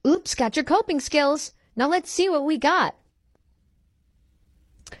Oops, got your coping skills. Now let's see what we got.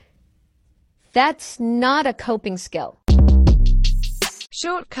 That's not a coping skill.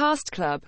 Short cast club.